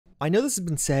I know this has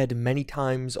been said many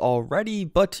times already,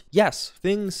 but yes,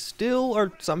 things still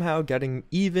are somehow getting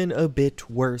even a bit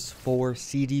worse for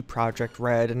CD Projekt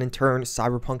Red and in turn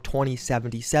Cyberpunk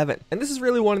 2077. And this is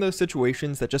really one of those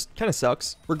situations that just kind of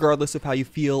sucks, regardless of how you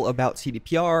feel about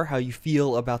CDPR, how you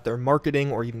feel about their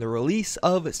marketing, or even the release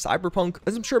of Cyberpunk.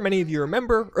 As I'm sure many of you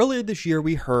remember, earlier this year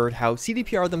we heard how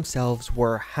CDPR themselves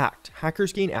were hacked.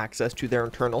 Hackers gained access to their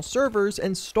internal servers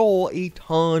and stole a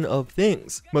ton of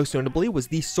things. Most notably was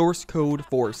the source code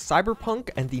for Cyberpunk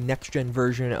and the next-gen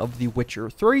version of The Witcher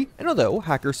 3, and although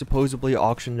hackers supposedly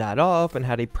auctioned that off and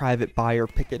had a private buyer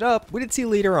pick it up, we did see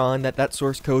later on that that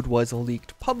source code was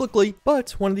leaked publicly.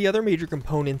 But one of the other major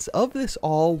components of this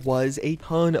all was a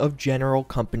ton of general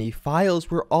company files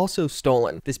were also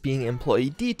stolen, this being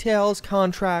employee details,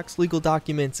 contracts, legal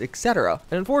documents, etc.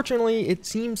 And unfortunately, it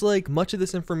seems like much of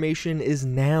this information is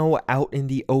now out in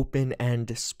the open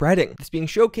and spreading. This being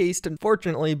showcased,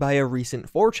 unfortunately, by a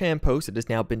recent 4chan post that has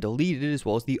now been deleted, as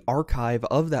well as the archive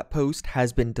of that post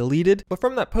has been deleted. But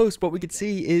from that post, what we could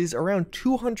see is around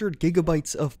 200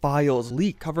 gigabytes of files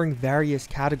leaked covering various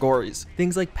categories.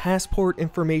 Things like passport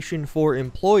information for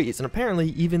employees, and apparently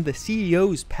even the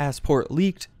CEO's passport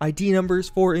leaked, ID numbers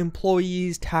for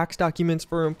employees, tax documents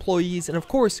for employees, and of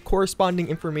course corresponding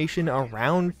information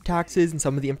around taxes and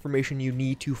some of the information you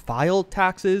need to file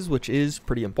taxes, which is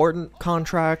pretty important,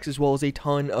 contracts, as well as a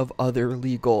ton of other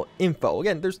legal info.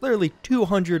 Again, there's literally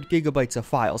 200 gigabytes of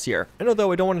files here. And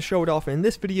although I don't want to show it off in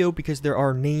this video because there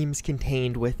are names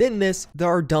contained within this, there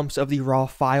are dumps of the raw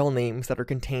file names that are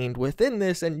contained within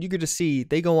this, and you could just see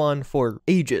they go on for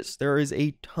ages. There is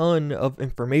a ton of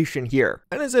information here.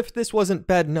 And as if this wasn't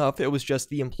bad enough, it was just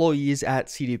the employees at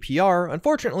CDPR.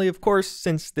 Unfortunately, of course,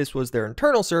 since this was their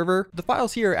internal server, the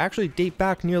files here actually date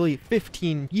back nearly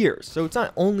 15 years. So it's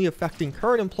not only affecting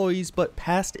current employees, but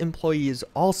past employees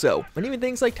also. And even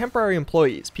things like temporary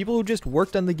employees, people who just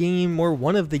worked on the game or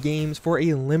one of the games for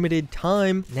a limited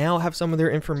time, now have some of their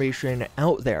information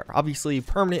out there. Obviously,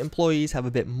 permanent employees have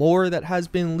a bit more that has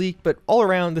been leaked, but all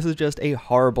around, this is just a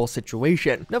horrible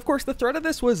situation. Now, of course, the threat of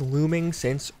this was looming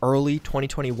since early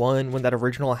 2021 when that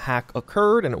original hack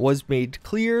occurred, and it was made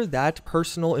clear that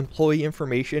personal employee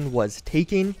information was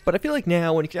taken. But I feel like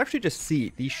now, when you can actually just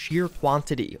see the sheer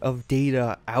quantity of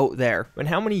data out there and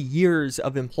how many years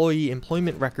of employee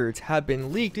employment records have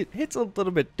been leaked, it hits a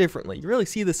little bit differently. You really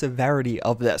see the severity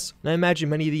of this. And I imagine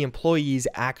many of the employees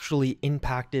actually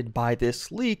impacted by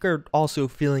this leak are also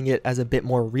feeling it as a bit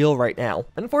more real right now.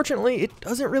 Unfortunately, it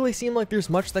doesn't really seem like there's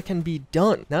much that can be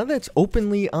done. Now that it's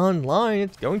openly online,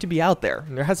 it's going to be out there.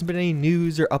 And there hasn't been any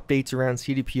news or updates around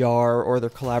CDPR or their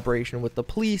collaboration with the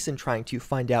police in trying to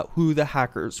find out who the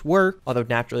hackers were. Although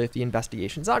naturally, if the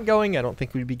investigation's ongoing, I don't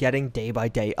think we'd be getting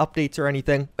day-by-day updates or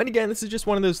anything. But again, this is just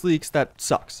one of those leaks that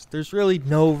sucks. There's really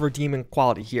no redeeming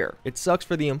quality here. It sucks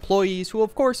for the employees who,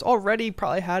 of course, already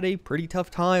probably had a pretty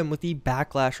tough time with the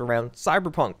backlash around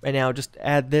Cyberpunk. And now just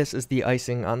add this as the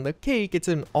icing on the cake, it's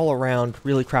an all-around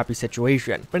really crappy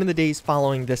situation. But in the days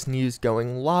following this news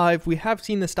going live, we have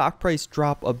seen the stock price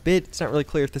drop a bit. It's not really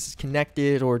clear if this is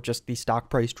connected or just the stock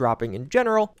price dropping in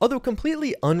general. Although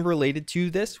completely unrelated to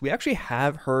this, we actually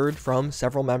have heard from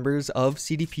several members of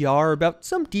CDPR about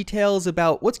some details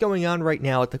about what's going on right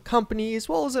now at the company, as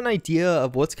well as an idea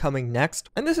of what's coming next.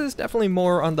 And this is definitely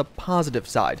more on the positive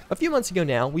side. A few months ago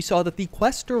now, we saw that the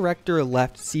Quest director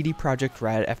left CD Projekt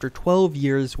Red after 12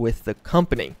 years with the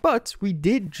company. But we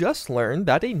did just learn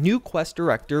that a new Quest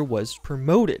director was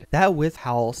promoted, that with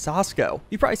Hal Sasko.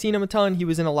 You've probably seen him a ton. He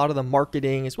was in a lot of the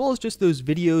marketing, as well as just those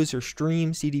videos or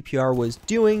streams CDPR was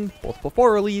doing, both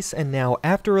before release and now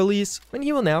after release. And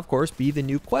he will now, of course, be the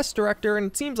new Quest director, and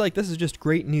it seems like this is just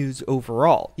great news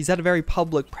overall. He's had a very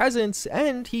public presence,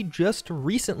 and he just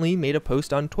recently made a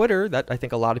post on Twitter that I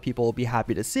think a lot of people will be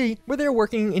happy to see, where they're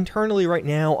working internally right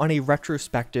now on a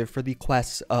retrospective for the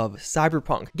quests of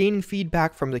Cyberpunk, gaining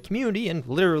feedback from the community, and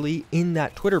literally in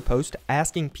that Twitter post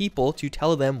asking people to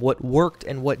tell them what worked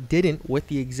and what didn't with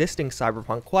the existing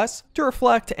Cyberpunk quests, to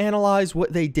reflect, analyze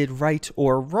what they did right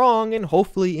or wrong, and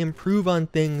hopefully improve on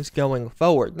things going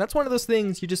forward. And that's one of those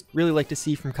things you just really like to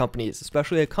see from companies,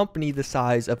 especially a company the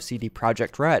size of CD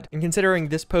Projekt Red. And considering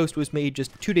this post was made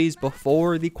just 2 days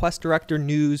before the Quest director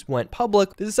news went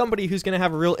public, this is somebody who's going to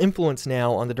have a real influence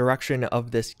now on the direction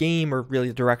of this game, or really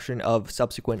the direction of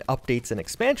subsequent updates and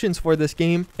expansions for this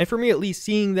game. And for me, at least,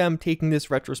 seeing them taking this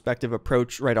retrospective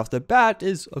approach right off the bat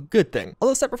is a good thing.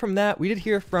 Although separate from that, we did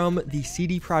hear from the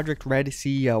CD Projekt Red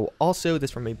CEO also,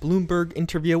 this from a Bloomberg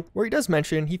interview, where he does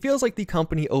mention he feels like the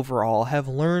company overall have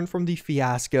learned from the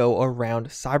fiasco around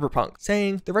Cyberpunk,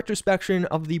 saying the retrospection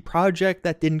of the project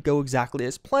that didn't go exactly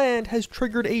as planned has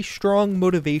triggered a strong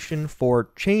motivation motivation for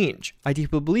change. I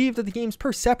deeply believe that the game's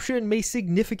perception may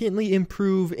significantly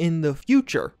improve in the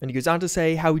future. And he goes on to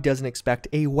say how he doesn't expect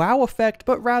a wow effect,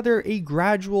 but rather a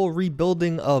gradual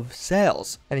rebuilding of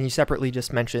sales. And then he separately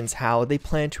just mentions how they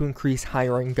plan to increase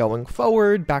hiring going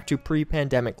forward back to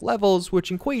pre-pandemic levels,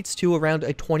 which equates to around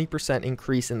a 20%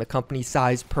 increase in the company's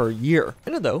size per year. I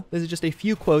know though, this is just a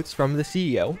few quotes from the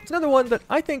CEO. It's another one that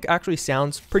I think actually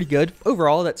sounds pretty good.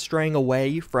 Overall, that's straying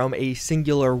away from a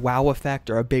singular wow effect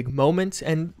or a big moment,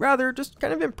 and rather just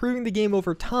kind of improving the game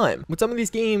over time. With some of these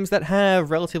games that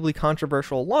have relatively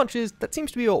controversial launches, that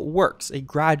seems to be what works, a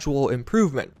gradual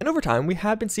improvement. And over time, we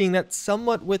have been seeing that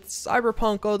somewhat with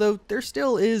Cyberpunk, although there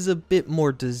still is a bit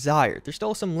more desired. There's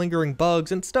still some lingering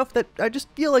bugs and stuff that I just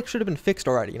feel like should have been fixed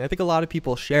already, and I think a lot of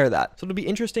people share that. So it'll be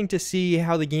interesting to see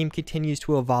how the game continues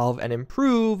to evolve and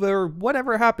improve, or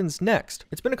whatever happens next.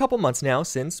 It's been a couple months now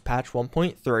since patch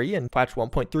 1.3, and patch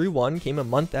 1.31 came a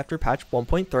month after patch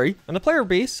 1.3, and the player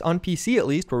base, on PC at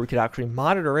least, where we could actually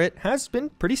monitor it, has been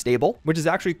pretty stable, which is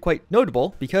actually quite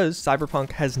notable because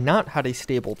Cyberpunk has not had a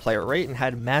stable player rate and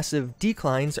had massive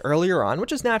declines earlier on,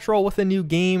 which is natural with a new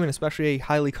game and especially a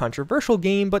highly controversial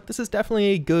game, but this is definitely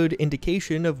a good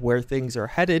indication of where things are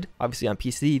headed. Obviously on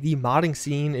PC, the modding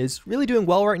scene is really doing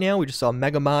well right now. We just saw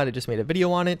Mega Mod, I just made a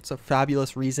video on it. It's a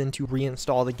fabulous reason to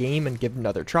reinstall the game and give it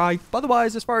another try. But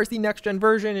otherwise, as far as the next gen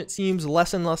version, it seems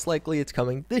less and less likely it's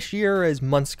coming this year as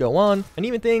months go on, and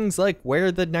even things like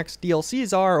where the next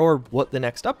DLCs are, or what the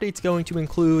next update's going to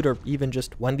include, or even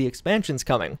just when the expansion's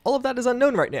coming. All of that is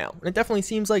unknown right now, and it definitely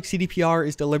seems like CDPR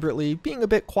is deliberately being a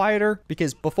bit quieter,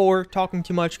 because before, talking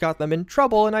too much got them in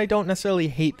trouble, and I don't necessarily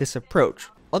hate this approach.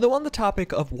 Although on the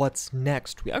topic of what's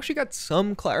next, we actually got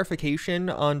some clarification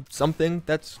on something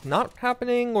that's not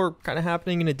happening or kind of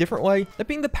happening in a different way, that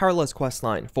being the Parallels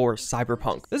questline for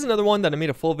Cyberpunk. This is another one that I made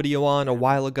a full video on a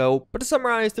while ago, but to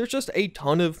summarize, there's just a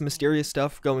ton of mysterious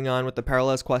stuff going on with the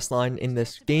Parallels questline in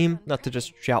this game. Not to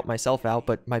just shout myself out,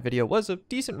 but my video was a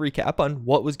decent recap on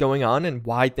what was going on and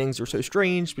why things are so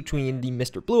strange between the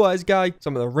Mr. Blue Eyes guy,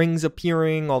 some of the rings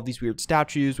appearing, all these weird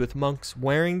statues with monks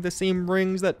wearing the same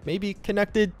rings that may be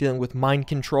connected, dealing with mind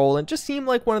control, and just seemed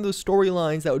like one of those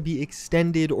storylines that would be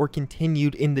extended or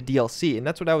continued in the DLC, and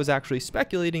that's what I was actually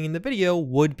speculating in the video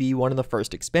would be one of the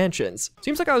first expansions.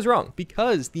 Seems like I was wrong,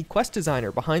 because the quest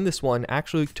designer behind this one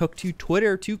actually took to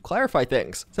Twitter to clarify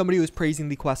things. Somebody was praising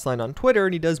the questline on Twitter,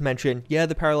 and he does mention, yeah,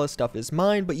 the parallel stuff is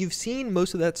mine, but you've seen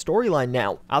most of that storyline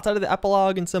now, outside of the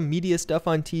epilogue and some media stuff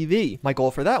on TV. My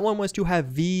goal for that one was to have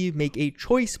V make a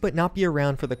choice but not be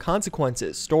around for the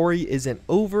consequences. Story isn't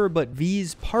over, but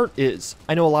V's part is.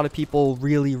 I know a lot of people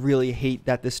really hate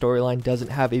that this storyline doesn't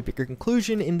have a bigger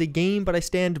conclusion in the game, but I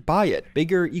stand by it.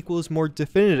 Bigger equals more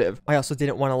definitive. I also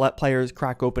didn't want to let players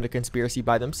crack open a conspiracy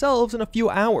by themselves in a few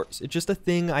hours. It's just a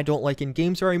thing I don't like in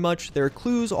games very much. There are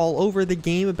clues all over the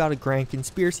game about a grand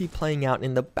conspiracy playing out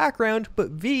in the background,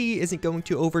 but V isn't going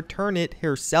to overturn it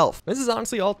herself. This is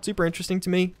honestly all super interesting to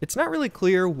me. It's not really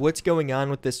clear what's going on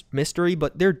with this mystery,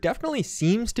 but there definitely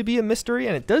seems to be a mystery,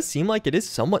 and it does seem like it is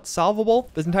somewhat solvable.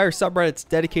 This entire subreddit's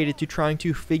dedicated to trying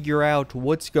to figure out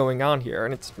what's going on here,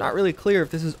 and it's not really clear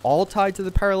if this is all tied to the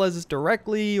Parallels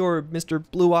directly or Mr.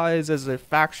 Blue Eyes as a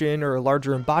faction or a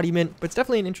larger embodiment, but it's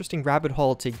definitely an interesting rabbit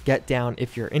hole to get down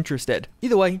if you're interested.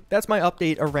 Either way, that's my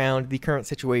update around the current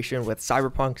situation with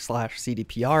Cyberpunk /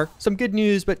 CDPR. Some good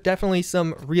news, but definitely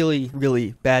some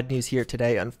really bad news here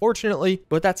today, unfortunately.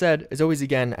 But with that said, as always,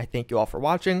 again, I thank you all for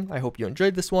watching. I hope you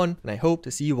enjoyed this one, and I hope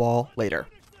to see you all later.